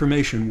got the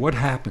information, what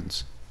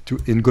happens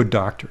in good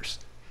doctors?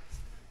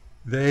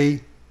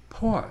 They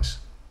pause.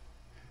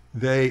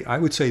 I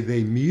would say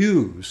they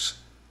muse,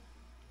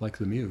 like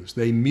the muse.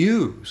 They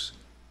muse,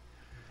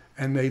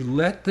 and they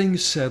let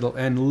things settle.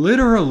 And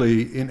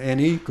literally, in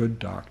any good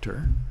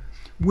doctor,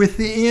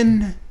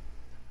 very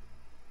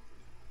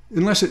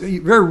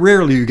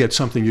rarely you get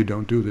something you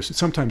don't do this.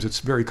 Sometimes it's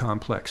very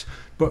complex.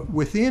 But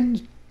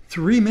within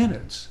 3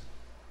 minutes,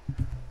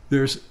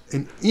 there's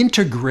an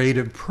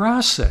integrative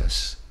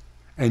process.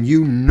 And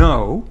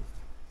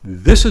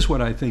this is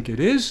what I think it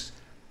is.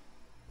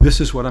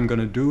 This is what I'm going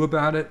to do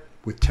about it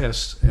with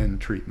tests and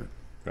treatment.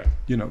 Right.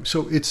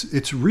 So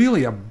it's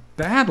really a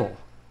battle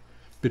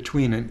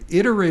between an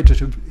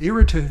iterative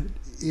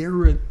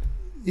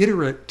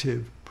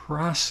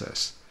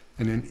process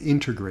and an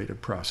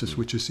integrative process,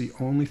 which is the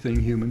only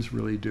thing humans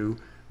really do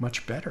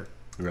much better.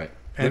 Right.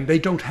 And they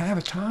don't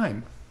have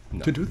time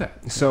to do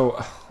that.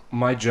 So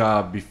my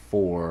job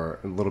before,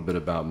 a little bit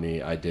about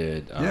me, I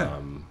did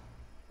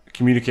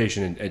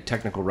communication and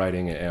technical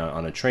writing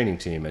on a training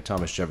team at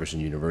Thomas Jefferson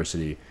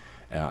University.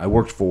 I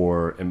worked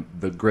for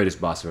the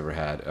greatest boss I've ever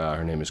had.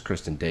 Her name is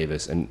Kristen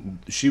Davis, and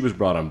she was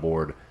brought on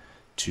board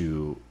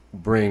to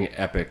bring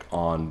Epic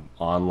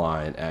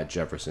online at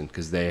Jefferson,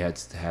 because they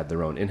had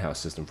their own in-house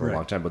system for a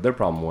long time. But their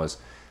problem was,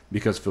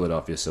 because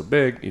Philadelphia is so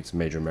big, it's a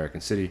major American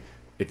city,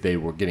 if they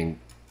were getting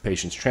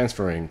patients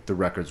transferring, the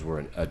records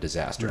were a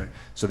disaster. Right.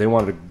 So they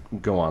wanted to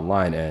go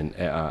online, and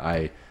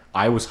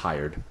I was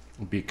hired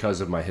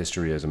because of my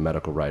history as a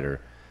medical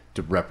writer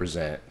to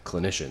represent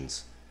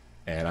clinicians.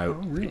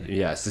 And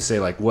yes, to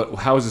say like,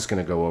 how is this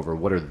going to go over?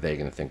 What are they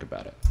going to think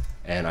about it?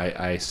 And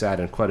I sat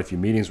in quite a few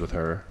meetings with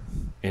her.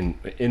 In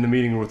the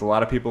meeting with a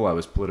lot of people, I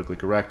was politically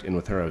correct, and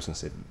with her, I was going to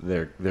say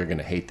they're going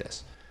to hate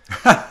this.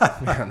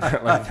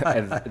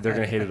 They're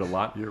going to hate it a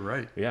lot. You're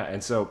right. Yeah,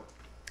 and so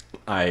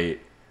I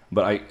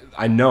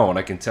know, and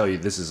I can tell you,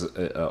 this is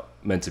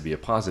meant to be a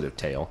positive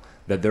tale,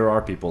 that there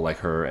are people like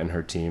her and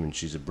her team, and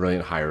she's a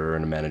brilliant hirer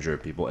and a manager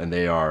of people, and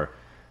they are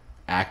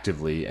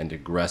actively and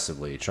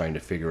aggressively trying to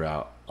figure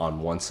out,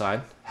 on one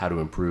side, how to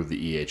improve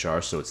the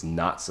EHR so it's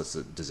not such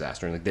a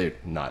disaster. And like, they're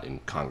not in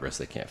Congress,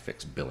 they can't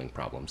fix billing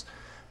problems,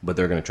 but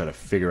they're going to try to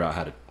figure out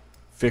how to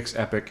fix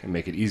Epic and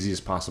make it easy as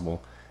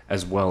possible,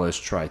 as well as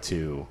try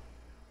to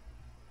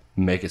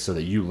make it so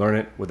that you learn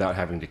it without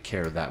having to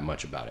care that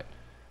much about it,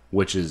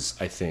 which is,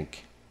 I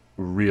think,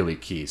 really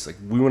key. It's like,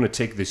 we want to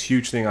take this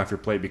huge thing off your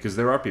plate, because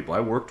there are people. I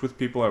worked with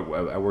people.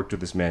 I worked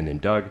with this man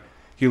named Doug.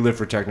 He lived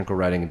for technical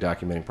writing and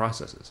documenting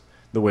processes,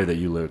 the way that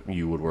you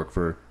would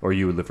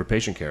live for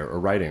patient care or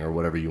writing or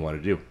whatever you want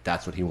to do.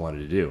 That's what he wanted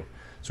to do.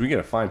 So we got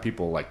to find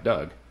people like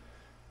Doug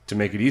to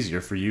make it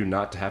easier for you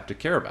not to have to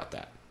care about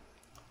that.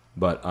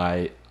 But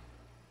I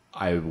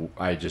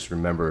just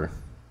remember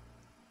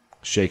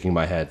shaking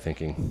my head,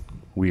 thinking,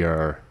 we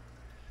are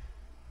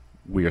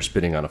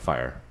spitting on a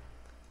fire.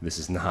 This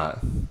is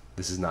not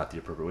the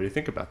appropriate way to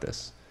think about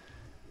this.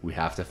 We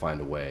have to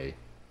find a way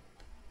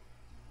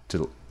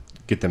to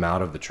get them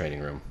out of the training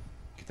room,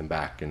 get them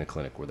back in the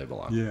clinic where they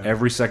belong. Yeah.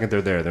 Every second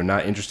they're there, they're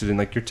not interested in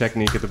like your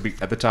technique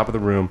at the top of the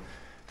room.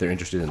 They're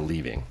interested in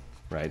leaving,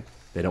 right?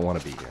 They don't want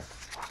to be here.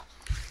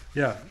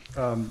 Yeah,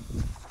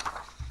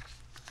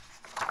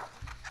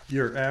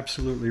 you're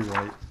absolutely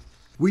right.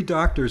 We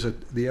doctors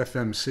at the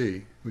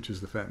FMC, which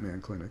is the Fat Man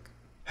Clinic,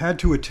 had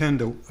to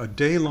attend a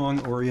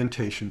day-long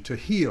orientation to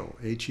HEAL,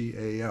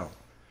 H-E-A-L.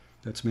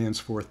 That's man's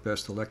fourth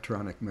best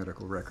electronic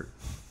medical record.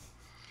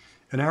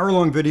 An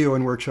hour-long video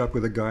and workshop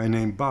with a guy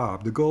named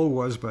Bob. The goal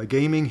was, by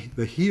gaming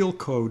the HEAL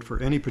code for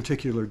any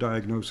particular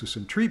diagnosis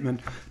and treatment,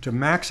 to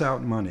max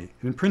out money.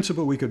 In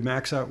principle, we could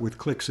max out with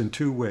clicks in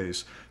two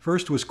ways.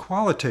 First was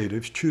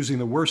qualitative, choosing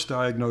the worst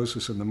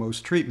diagnosis and the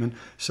most treatment.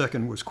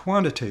 Second was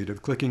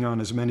quantitative, clicking on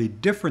as many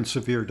different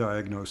severe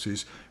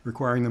diagnoses,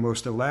 requiring the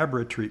most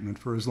elaborate treatment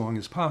for as long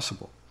as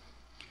possible.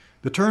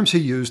 The terms he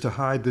used to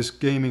hide this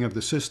gaming of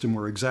the system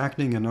were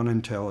exacting and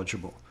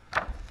unintelligible.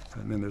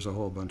 And then there's a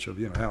whole bunch of,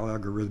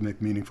 algorithmic,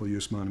 meaningful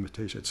use,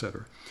 monomatization,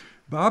 etc.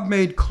 Bob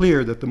made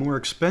clear that the more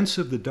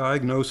expensive the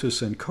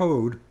diagnosis and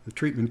code, the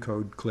treatment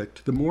code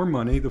clicked, the more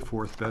money the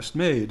fourth best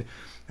made.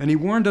 And he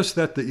warned us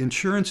that the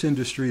insurance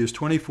industry is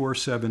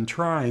 24/7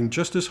 trying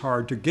just as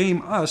hard to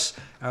game us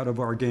out of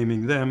our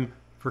gaming them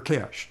for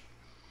cash.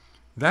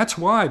 That's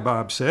why,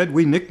 Bob said,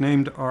 we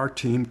nicknamed our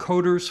team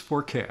Coders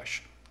for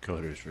Cash.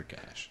 Coders for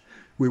Cash.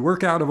 We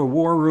work out of a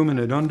war room in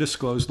an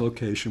undisclosed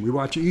location. We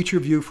watch each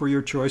of you for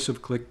your choice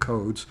of click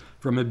codes,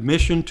 from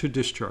admission to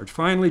discharge.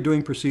 Finally,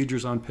 doing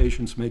procedures on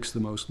patients makes the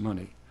most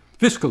money.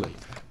 Fiscally,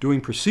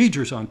 doing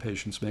procedures on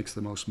patients makes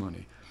the most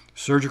money.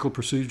 Surgical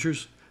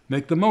procedures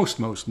make the most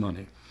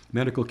money.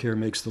 Medical care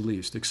makes the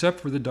least, except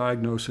for the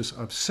diagnosis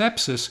of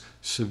sepsis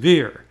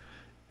severe.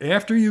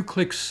 After you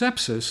click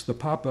sepsis, the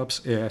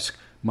pop-ups ask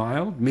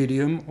mild,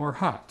 medium, or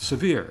hot,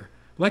 severe,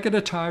 like at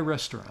a Thai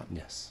restaurant.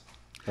 Yes.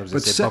 I was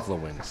going to say buffalo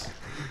wings.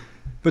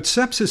 But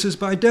sepsis is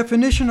by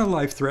definition a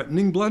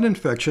life-threatening blood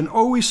infection,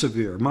 always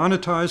severe.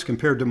 Monetized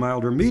compared to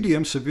mild or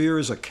medium, severe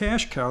is a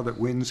cash cow that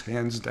wins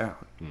hands down.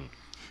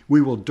 We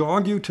will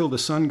dog you till the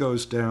sun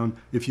goes down.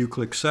 If you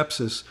click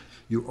sepsis,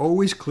 you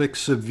always click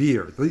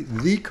severe,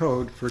 the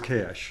code for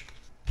cash.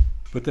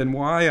 But then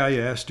why, I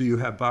asked, do you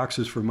have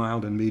boxes for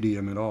mild and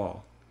medium at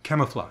all?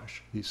 Camouflage,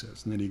 he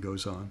says, and then he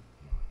goes on.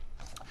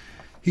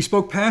 He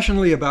spoke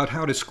passionately about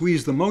how to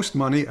squeeze the most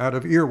money out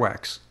of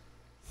earwax.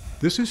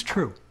 This is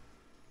true.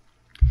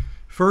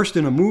 First,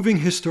 in a moving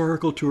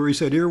historical tour, he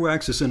said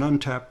earwax is an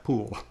untapped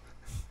pool.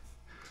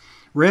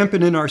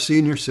 Rampant in our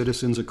senior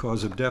citizens, a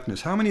cause of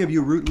deafness. How many of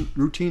you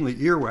routinely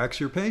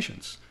earwax your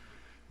patients?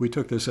 We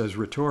took this as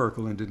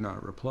rhetorical and did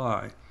not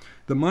reply.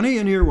 The money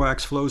in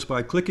earwax flows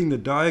by clicking the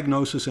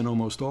diagnosis in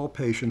almost all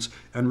patients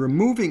and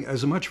removing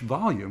as much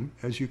volume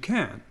as you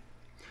can.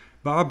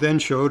 Bob then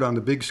showed on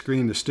the big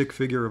screen the stick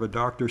figure of a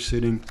doctor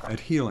sitting at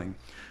healing.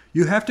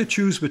 You have to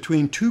choose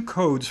between two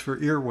codes for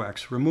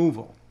earwax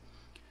removal.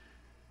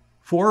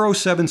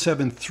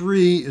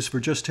 40773 is for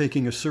just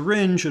taking a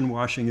syringe and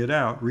washing it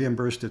out,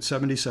 reimbursed at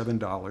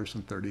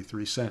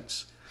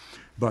 $77.33.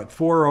 But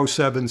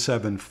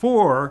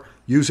 40774,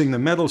 using the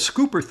metal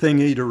scooper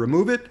thingy to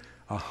remove it,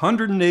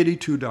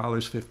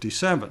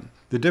 $182.57.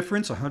 The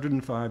difference,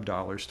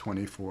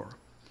 $105.24.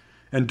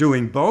 And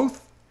doing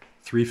both,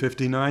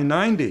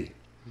 $359.90.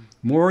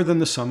 More than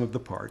the sum of the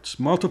parts.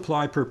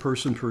 Multiply per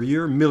person per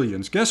year,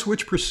 millions. Guess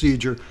which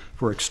procedure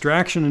for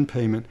extraction and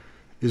payment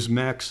is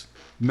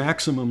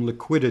maximum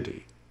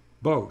liquidity?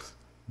 Both.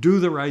 Do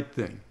the right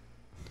thing.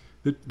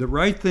 The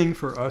right thing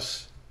for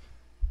us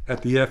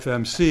at the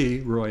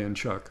FMC, Roy and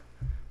Chuck,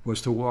 was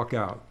to walk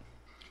out.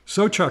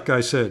 So, Chuck,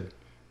 I said,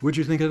 what'd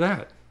you think of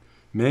that?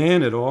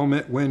 Man, it all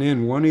went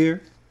in one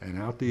ear and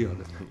out the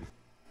other.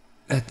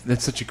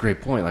 That's such a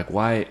great point. Like,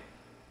 why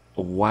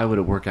would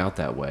it work out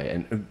that way?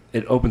 And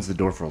it opens the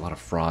door for a lot of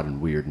fraud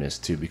and weirdness,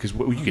 too, because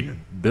you could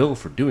bill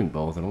for doing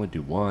both and only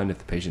do one if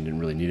the patient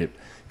didn't really need it.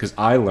 Because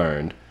I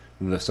learned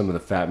some of the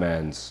Fat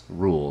Man's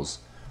rules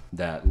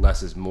that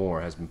less is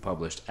more has been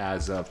published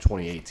as of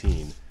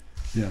 2018.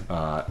 Yeah.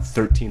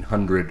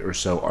 1,300 or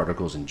so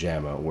articles in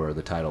JAMA where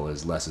the title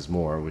is Less is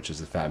More, which is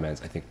the Fat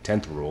Man's, I think,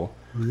 10th rule.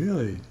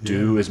 Really?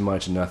 Do as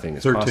much nothing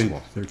as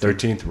possible.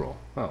 13th rule.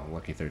 Oh,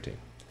 lucky 13.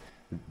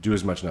 Do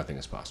as much nothing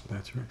as possible.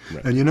 That's right.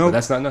 And but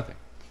that's not nothing.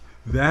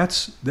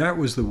 That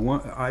was the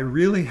one. I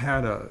really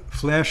had a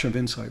flash of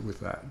insight with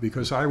that,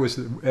 because I was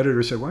the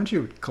editor said, why don't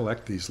you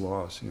collect these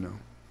laws,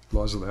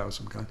 Laws of the House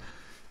of God.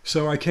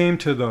 So I came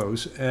to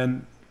those,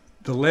 and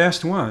the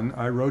last one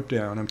I wrote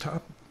down. I'm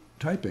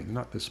typing,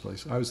 not this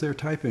place. I was there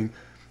typing.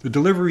 The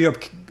delivery of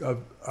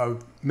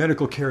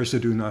medical care is to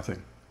do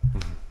nothing.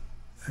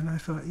 And I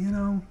thought,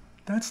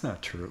 that's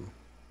not true.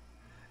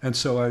 And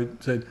so I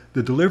said,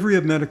 the delivery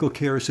of medical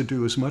care is to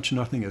do as much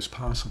nothing as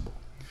possible.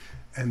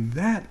 And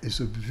that is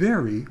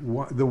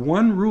the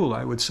one rule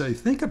I would say,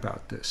 think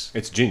about this.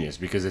 It's genius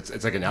because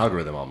it's like an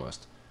algorithm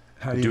almost.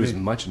 How do you do as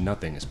much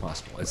nothing as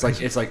possible. It's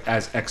like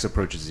as X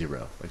approaches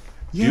 0. Like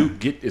you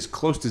get as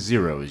close to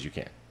 0 as you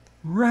can.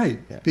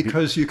 Right,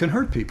 because you can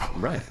hurt people.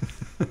 Right.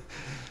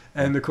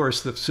 And of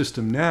course, the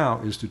system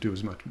now is to do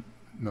as much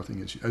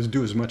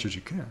as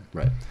you can.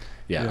 Right.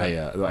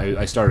 Yeah.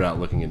 I started out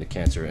looking into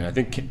cancer, and I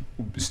think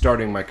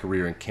starting my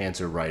career in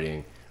cancer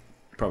writing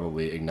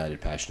probably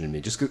ignited passion in me.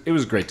 Just because it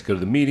was great to go to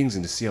the meetings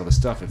and to see all the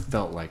stuff. It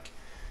felt like,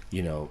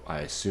 I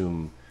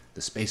assume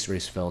the space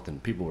race felt,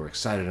 and people were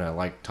excited, and I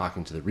liked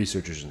talking to the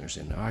researchers, and they're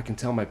saying, I can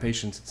tell my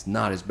patients it's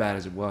not as bad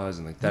as it was,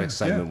 and like that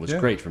excitement was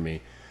great for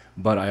me.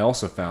 But I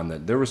also found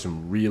that there were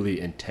some really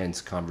intense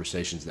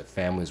conversations that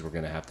families were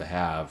going to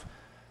have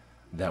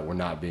that were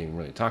not being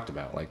really talked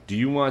about. Like, do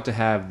you want to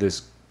have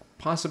this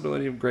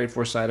possibility of grade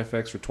 4 side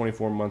effects for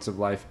 24 months of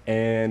life,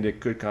 and it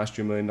could cost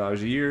you $1 million a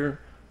year?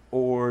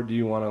 Or do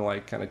you want to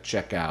like kind of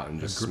check out and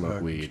just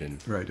smoke weed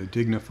and a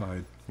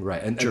dignified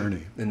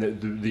journey?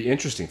 And the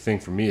interesting thing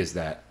for me is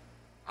that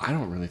I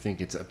don't really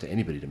think it's up to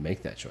anybody to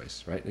make that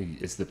choice, right?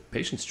 It's the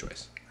patient's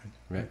choice,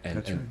 right?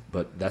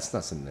 But that's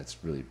not something that's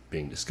really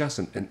being discussed.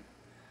 And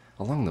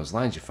along those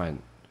lines, you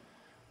find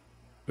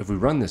if we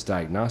run this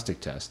diagnostic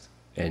test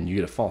and you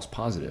get a false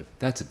positive,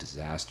 that's a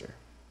disaster.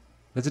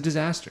 That's a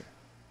disaster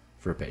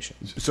for a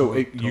patient. So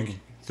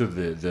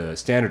the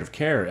standard of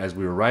care, as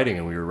we were writing,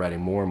 and we were writing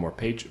more and more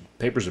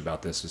papers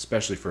about this,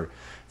 especially for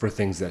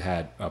things that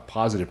had a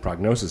positive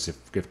prognosis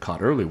if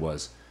caught early,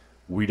 was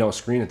we don't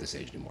screen at this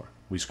age anymore.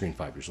 We screen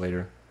 5 years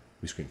later,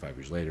 we screen 5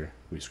 years later,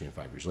 we screen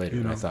 5 years later.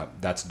 And I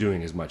thought that's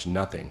doing as much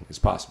nothing as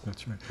possible.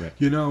 That's right.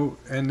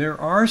 And there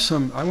are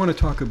some, I want to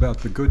talk about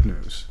the good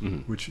news,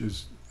 which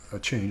is a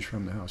change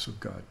from the House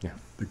of God. Yeah.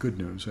 The good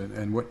news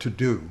and what to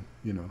do,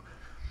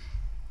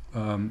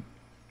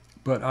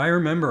 But I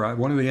remember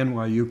one of the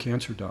NYU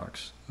cancer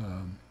docs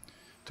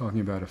talking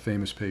about a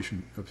famous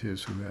patient of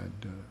his who had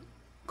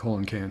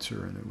colon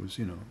cancer, and it was,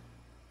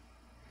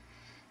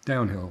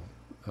 downhill.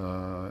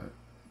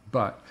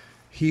 But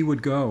he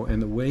would go,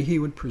 and the way he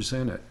would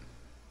present it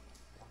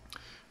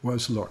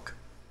was, look,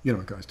 a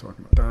guy's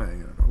talking about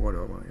dying, and what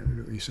am I going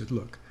to do? He said,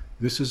 look,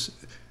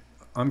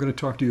 I'm going to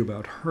talk to you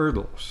about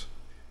hurdles,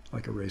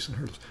 like a race in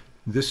hurdles.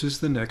 This is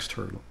the next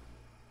hurdle.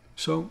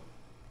 So,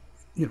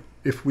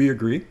 if we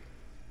agree,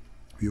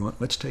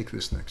 let's take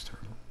this next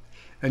hurdle.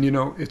 And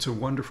it's a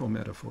wonderful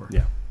metaphor.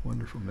 Yeah.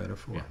 Wonderful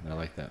metaphor. Yeah, I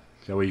like that.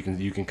 That way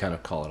you can kind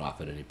of call it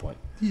off at any point.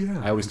 Yeah.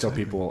 I always tell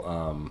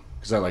people,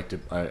 because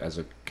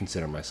I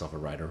consider myself a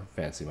writer,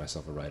 fancy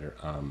myself a writer.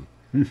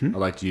 I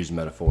like to use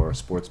metaphor,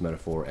 sports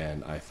metaphor,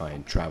 and I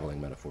find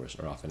traveling metaphors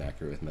are often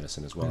accurate with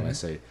medicine as well. And I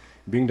say,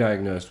 being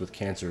diagnosed with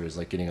cancer is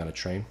like getting on a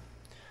train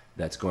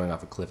that's going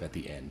off a cliff at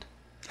the end.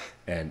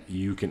 And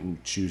you can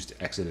choose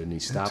to exit at any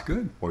stop,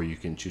 or you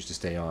can choose to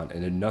stay on.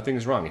 And then nothing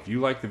is wrong. If you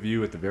like the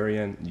view at the very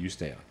end, you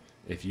stay on.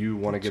 If you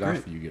want to get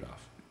off, you get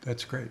off.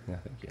 That's great. Yeah,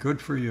 thank you.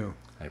 Good for you.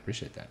 I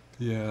appreciate that.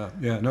 Yeah.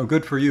 No,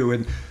 good for you.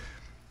 And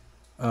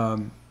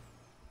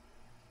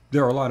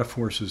there are a lot of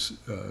forces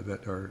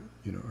that are,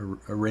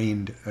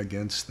 arraigned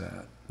against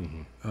that.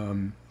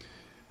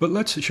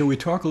 But shall we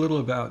talk a little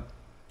about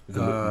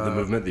the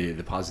movement,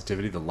 the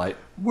positivity, the light?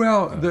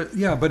 Well,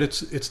 but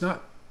it's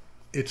not.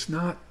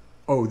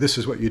 Oh, this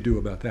is what you do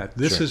about that.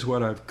 This is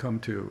what I've come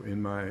to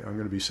I'm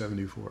going to be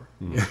 74.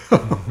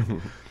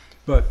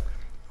 But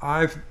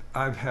I've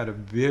had a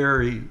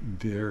very,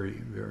 very,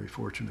 very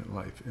fortunate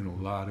life in a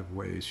lot of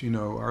ways.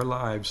 Our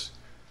lives,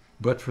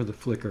 but for the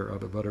flicker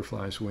of a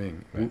butterfly's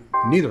wing,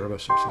 neither of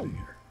us are sitting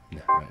here.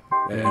 Yeah, right.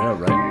 I know,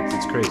 right?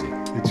 It's crazy.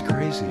 It's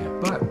crazy.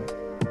 But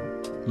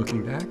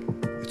looking back,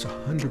 it's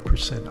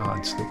 100%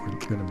 odds that we're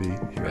going to be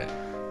here. Right.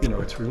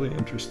 It's really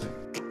interesting.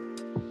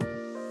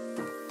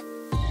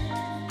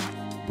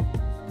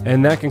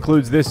 And that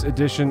concludes this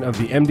edition of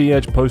the MD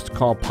Edge Post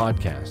Call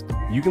podcast.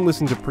 You can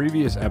listen to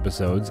previous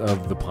episodes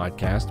of the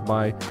podcast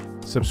by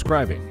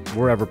subscribing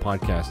wherever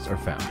podcasts are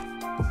found.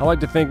 I'd like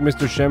to thank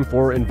Mr. Shem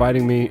for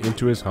inviting me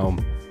into his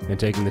home and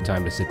taking the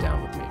time to sit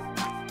down with me.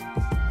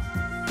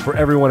 For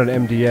everyone at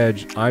MD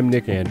Edge, I'm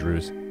Nick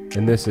Andrews,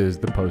 and this is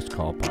the Post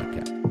Call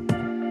podcast.